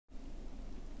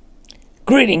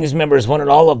Greetings, members, one and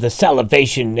all of the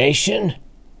Salivation Nation.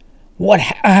 What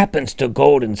happens to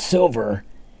gold and silver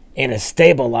in a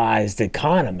stabilized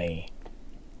economy?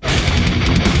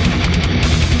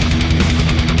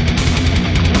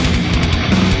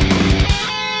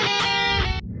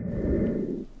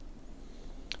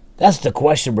 That's the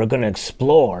question we're going to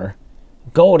explore.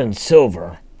 Gold and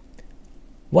silver.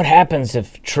 What happens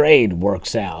if trade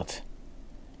works out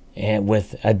and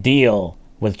with a deal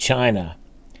with China?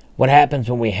 What happens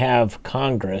when we have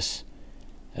Congress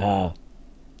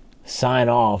sign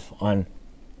off on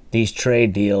these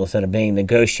trade deals that are being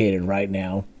negotiated right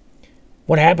now?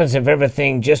 What happens if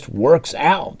everything just works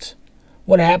out?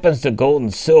 What happens to gold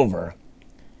and silver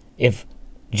if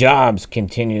jobs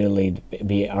continually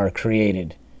are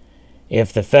created?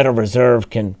 If the Federal Reserve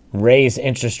can raise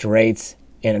interest rates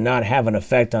and not have an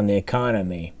effect on the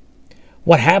economy?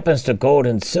 What happens to gold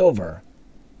and silver?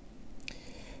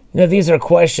 You know, these are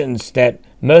questions that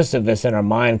most of us in our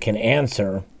mind can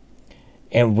answer,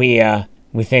 and we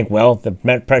think, well, the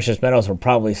precious metals will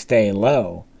probably stay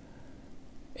low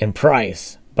in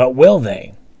price. But will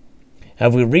they?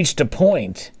 Have we reached a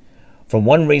point, for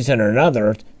one reason or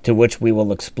another, to which we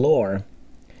will explore?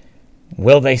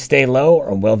 Will they stay low,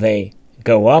 or will they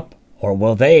go up, or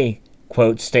will they,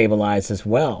 quote, stabilize as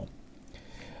well?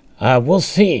 We'll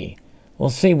see. We'll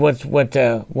see what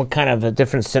kind of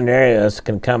different scenarios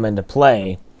can come into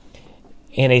play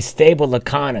in a stable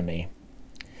economy.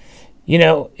 You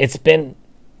know, it's been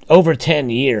over 10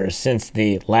 years since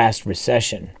the last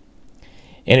recession.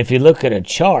 And if you look at a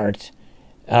chart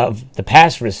of the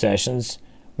past recessions,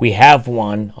 we have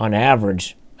one on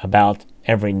average about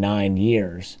every 9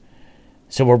 years.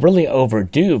 So we're really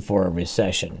overdue for a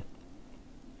recession.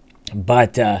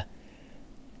 But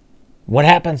what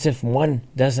happens if one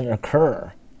doesn't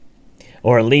occur?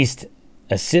 Or at least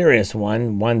a serious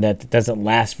one that doesn't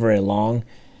last very long,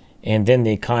 and then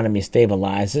the economy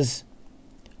stabilizes?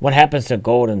 What happens to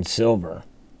gold and silver?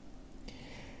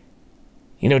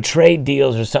 You know, trade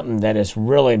deals are something that has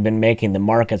really been making the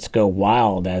markets go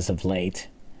wild as of late.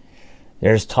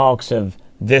 There's talks of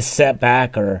this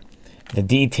setback, or the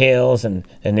details and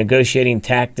the negotiating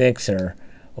tactics,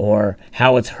 or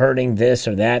how it's hurting this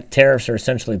or that. Tariffs are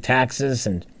essentially taxes,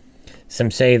 and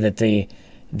some say that the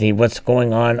what's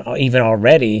going on even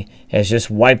already has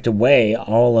just wiped away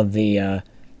all of the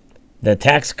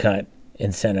tax cut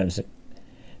incentives.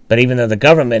 But even though the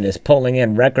government is pulling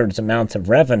in records amounts of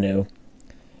revenue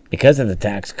because of the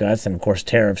tax cuts, and of course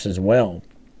tariffs as well.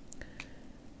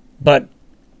 But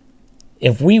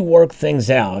if we work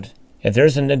things out, if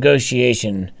there's a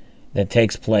negotiation that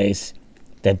takes place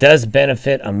that does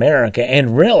benefit America,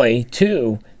 and really,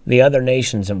 too, the other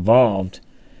nations involved,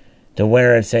 to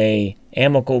where it's a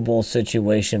amicable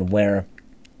situation where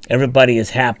everybody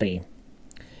is happy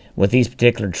with these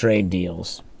particular trade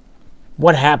deals,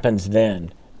 what happens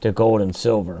then to gold and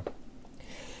silver?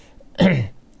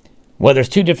 Well, there's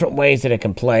two different ways that it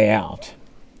can play out.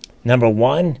 Number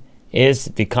one is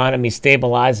the economy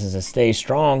stabilizes and stays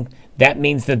strong. That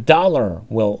means the dollar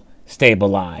will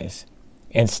stabilize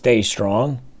and stay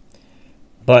strong.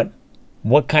 But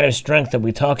what kind of strength are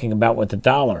we talking about with the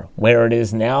dollar? Where it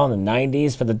is now in the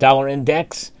 90s for the dollar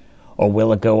index? Or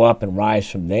will it go up and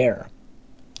rise from there?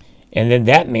 And then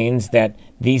that means that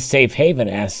these safe haven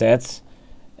assets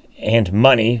and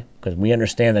money, because we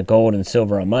understand that gold and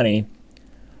silver are money,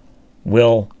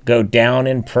 will go down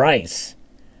in price,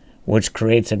 which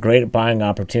creates a great buying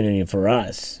opportunity for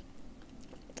us.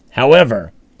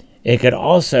 However, it could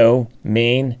also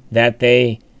mean that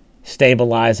they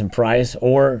stabilize in price,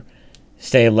 or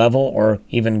stay level, or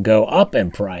even go up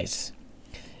in price,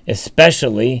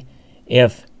 especially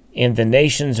if in the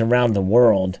nations around the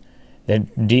world, the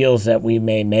deals that we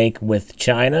may make with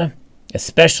China,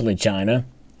 especially China,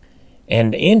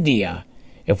 and India,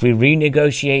 if we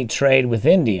renegotiate trade with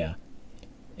India,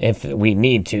 if we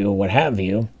need to, or what have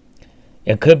you,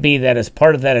 it could be that as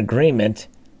part of that agreement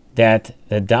that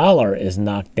the dollar is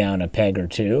knocked down a peg or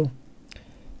two.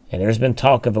 And there's been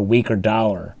talk of a weaker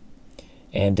dollar.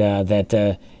 And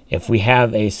that if we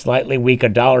have a slightly weaker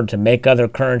dollar to make other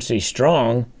currencies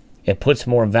strong, it puts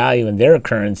more value in their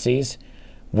currencies,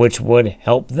 which would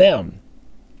help them.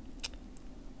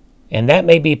 And that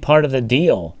may be part of the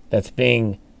deal that's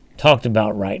being talked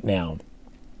about right now.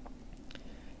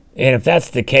 And if that's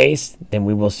the case, then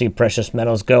we will see precious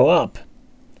metals go up.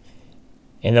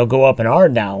 And they'll go up in our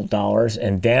dollars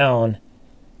and down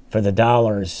for the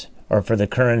dollars, or for the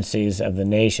currencies of the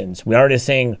nations. We're already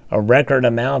seeing a record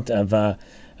amount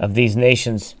of these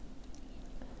nations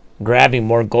grabbing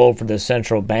more gold for the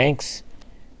central banks,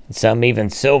 and some even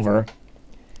silver.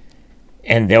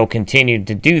 And they'll continue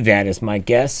to do that, is my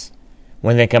guess,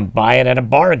 when they can buy it at a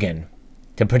bargain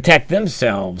to protect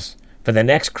themselves for the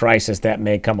next crisis that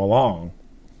may come along.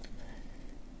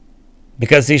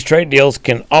 Because these trade deals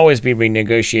can always be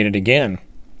renegotiated again.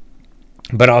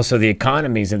 But also the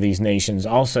economies of these nations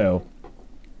also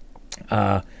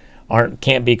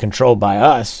can't be controlled by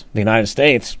us, the United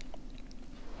States.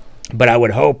 But I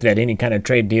would hope that any kind of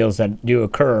trade deals that do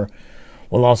occur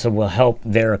will help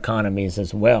their economies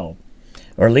as well,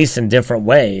 or at least in different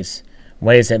ways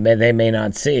that they may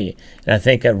not see. And I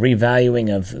think a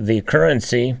revaluing of the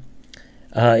currency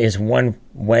is one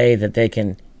way that they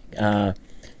can,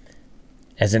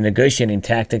 as a negotiating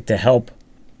tactic, to help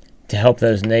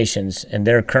those nations and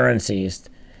their currencies,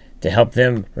 to help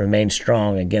them remain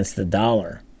strong against the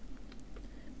dollar.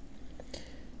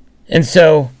 And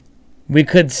so we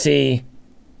could see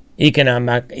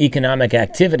economic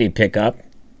activity pick up.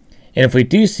 And if we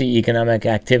do see economic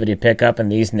activity pick up in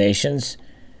these nations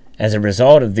as a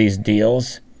result of these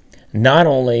deals, not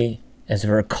only as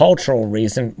for a cultural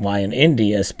reason, why in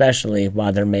India especially,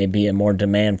 why there may be a more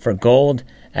demand for gold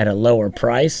at a lower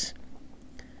price,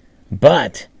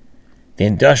 but the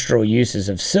industrial uses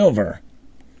of silver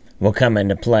will come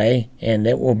into play, and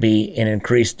it will be an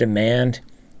increased demand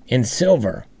in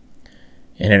silver.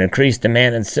 And an increased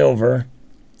demand in silver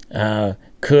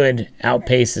could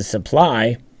outpace the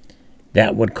supply.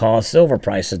 That would cause silver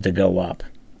prices to go up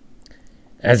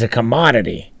as a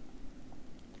commodity.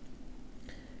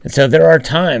 And so there are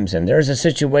times, and there's a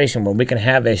situation where we can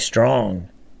have a strong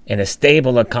and a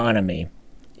stable economy,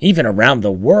 even around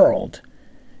the world,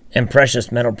 and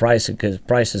precious metal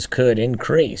prices could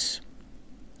increase.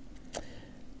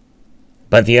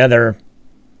 But the other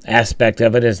aspect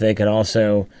of it is they could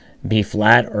also be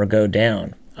flat or go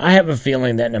down. I have a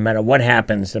feeling that no matter what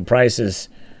happens, the prices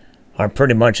are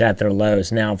pretty much at their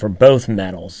lows now for both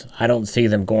metals. I don't see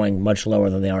them going much lower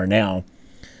than they are now.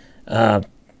 But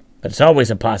it's always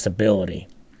a possibility.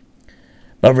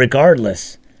 But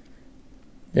regardless,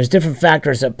 there's different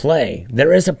factors at play.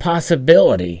 There is a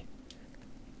possibility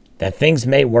that things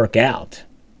may work out.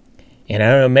 And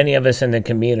I know many of us in the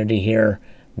community here,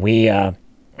 we are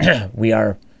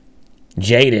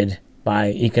jaded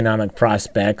by economic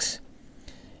prospects.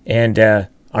 And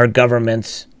our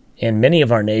governments in many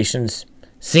of our nations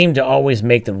seem to always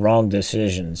make the wrong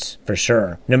decisions, for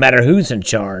sure, no matter who's in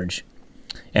charge.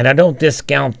 And I don't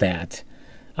discount that.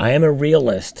 I am a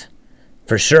realist,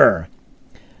 for sure.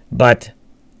 But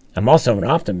I'm also an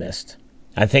optimist.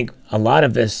 I think a lot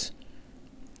of us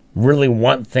really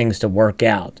want things to work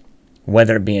out,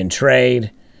 whether it be in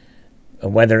trade,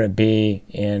 whether it be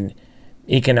in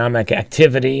economic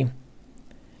activity.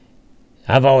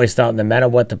 I've always thought no matter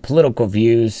what the political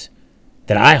views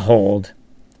that I hold,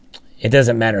 it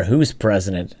doesn't matter who's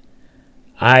president.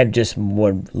 I just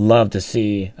would love to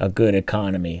see a good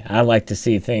economy. I like to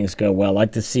see things go well. I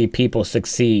like to see people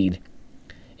succeed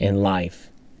in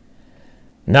life.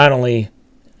 Not only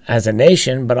as a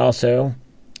nation, but also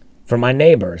for my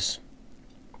neighbors.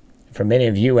 For many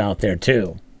of you out there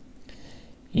too.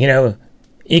 You know,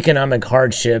 economic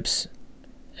hardships,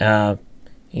 that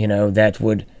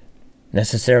would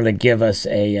necessarily give us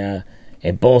a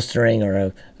bolstering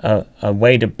or a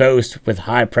way to boast with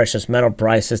high precious metal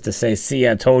prices to say, see,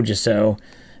 I told you so.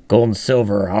 Gold and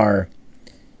silver are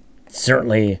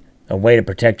certainly a way to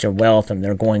protect your wealth, and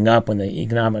they're going up when the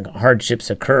economic hardships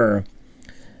occur.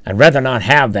 I'd rather not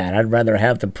have that. I'd rather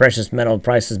have the precious metal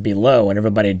prices be low and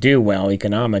everybody do well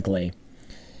economically.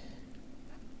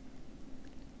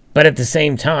 But at the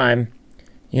same time,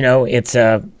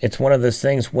 it's one of those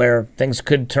things where things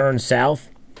could turn south.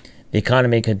 The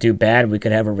economy could do bad. We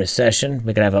could have a recession.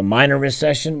 We could have a minor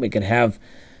recession. We could have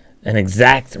an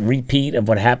exact repeat of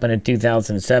what happened in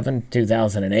 2007,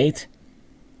 2008.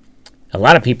 A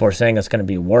lot of people are saying it's going to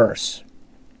be worse.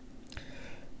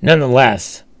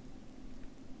 Nonetheless,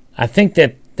 I think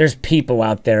that there's people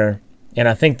out there, and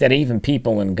I think that even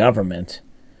people in government,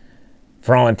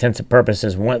 for all intents and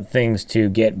purposes, want things to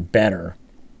get better.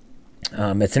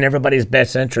 It's in everybody's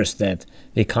best interest that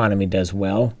the economy does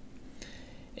well.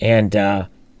 And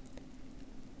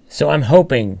so I'm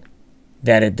hoping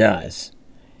that it does.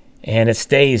 And it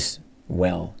stays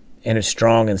well. And it's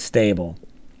strong and stable.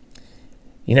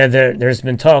 There's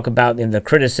been talk about in the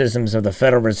criticisms of the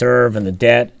Federal Reserve and the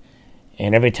debt.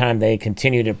 And every time they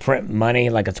continue to print money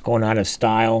like it's going out of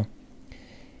style,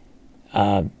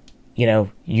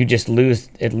 you just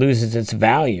it loses its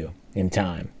value in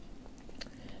time.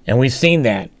 And we've seen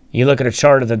that. You look at a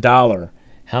chart of the dollar,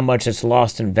 how much it's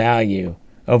lost in value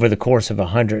over the course of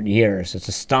 100 years. It's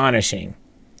astonishing.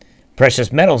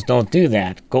 Precious metals don't do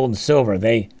that. Gold and silver,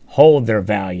 they hold their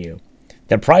value.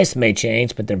 The price may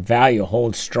change, but their value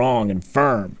holds strong and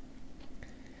firm.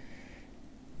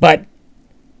 But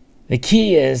the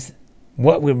key is,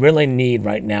 what we really need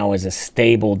right now is a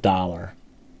stable dollar.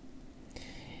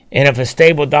 And if a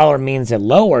stable dollar means a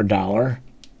lower dollar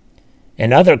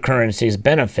and other currencies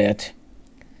benefit,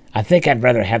 I think I'd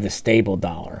rather have the stable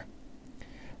dollar,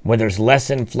 where there's less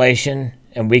inflation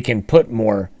and we can put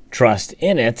more trust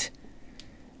in it,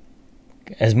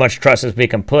 as much trust as we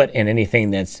can put in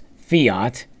anything that's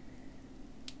fiat.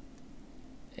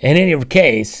 In any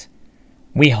case,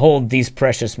 we hold these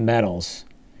precious metals,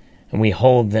 and we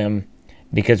hold them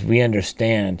because we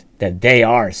understand that they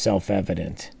are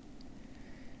self-evident.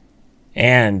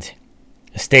 And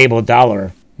a stable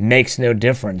dollar makes no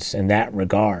difference in that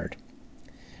regard.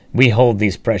 We hold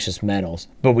these precious metals,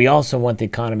 but we also want the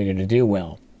economy to do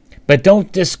well. But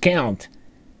don't discount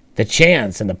the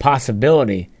chance and the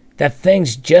possibility that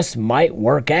things just might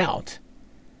work out.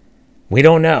 We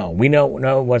don't know. We don't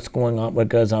know what's going on, what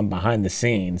goes on behind the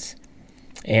scenes.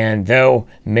 And though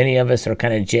many of us are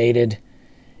kind of jaded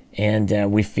and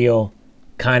we feel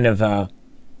kind of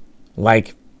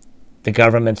like the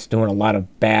government's doing a lot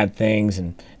of bad things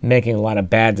and making a lot of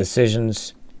bad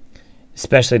decisions,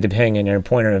 especially depending on your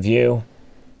point of view,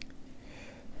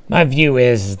 my view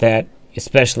is that,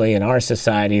 especially in our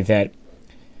society, that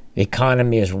the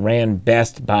economy is ran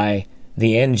best by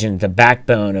the engine, the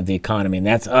backbone of the economy, and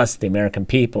that's us, the American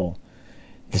people,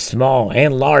 the small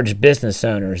and large business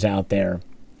owners out there,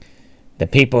 the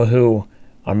people who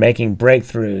are making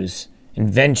breakthroughs,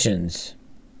 inventions.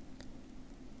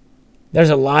 There's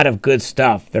a lot of good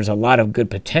stuff. There's a lot of good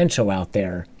potential out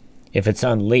there if it's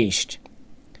unleashed.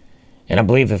 And I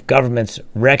believe if governments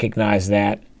recognize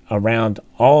that around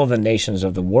all the nations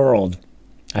of the world,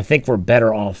 I think we're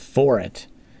better off for it.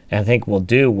 And I think we'll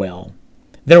do well.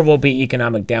 There will be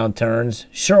economic downturns,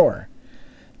 sure.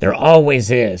 There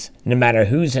always is, no matter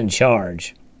who's in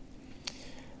charge.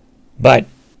 But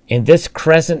in this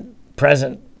present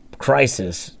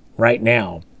crisis right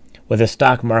now, with a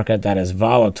stock market that is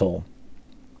volatile,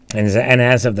 and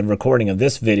as of the recording of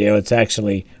this video, it's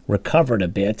actually recovered a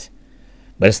bit,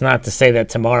 but it's not to say that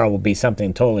tomorrow will be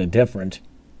something totally different.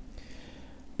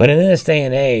 But in this day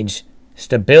and age,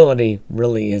 stability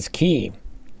really is key.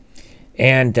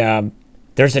 And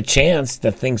there's a chance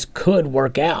that things could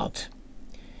work out.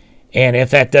 And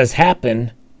if that does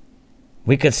happen,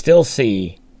 we could still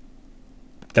see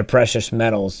the precious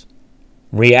metals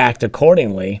react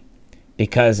accordingly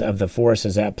because of the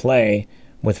forces at play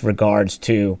with regards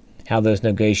to how those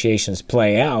negotiations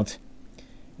play out,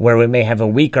 where we may have a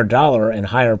weaker dollar and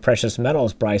higher precious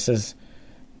metals prices,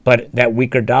 but that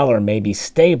weaker dollar may be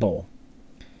stable.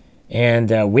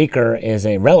 And weaker is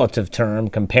a relative term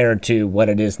compared to what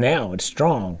it is now. It's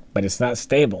strong, but it's not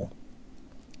stable.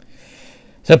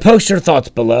 So post your thoughts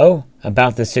below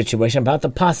about this situation, about the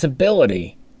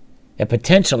possibility that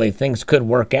potentially things could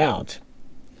work out.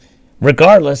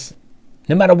 Regardless,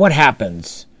 no matter what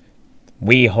happens,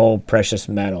 we hold precious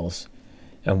metals.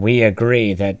 And we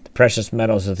agree that precious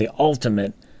metals are the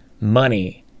ultimate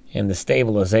money in the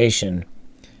stabilization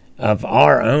of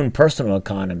our own personal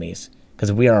economies,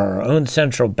 because we are our own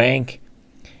central bank,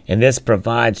 and this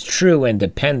provides true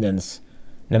independence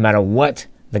no matter what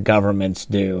the governments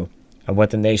do or what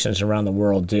the nations around the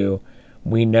world do.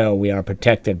 We know we are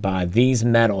protected by these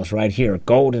metals right here,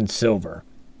 gold and silver.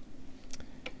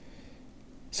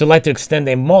 So I'd like to extend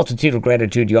a multitude of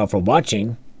gratitude to you all for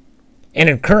watching and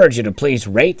encourage you to please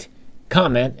rate,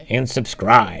 comment, and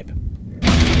subscribe.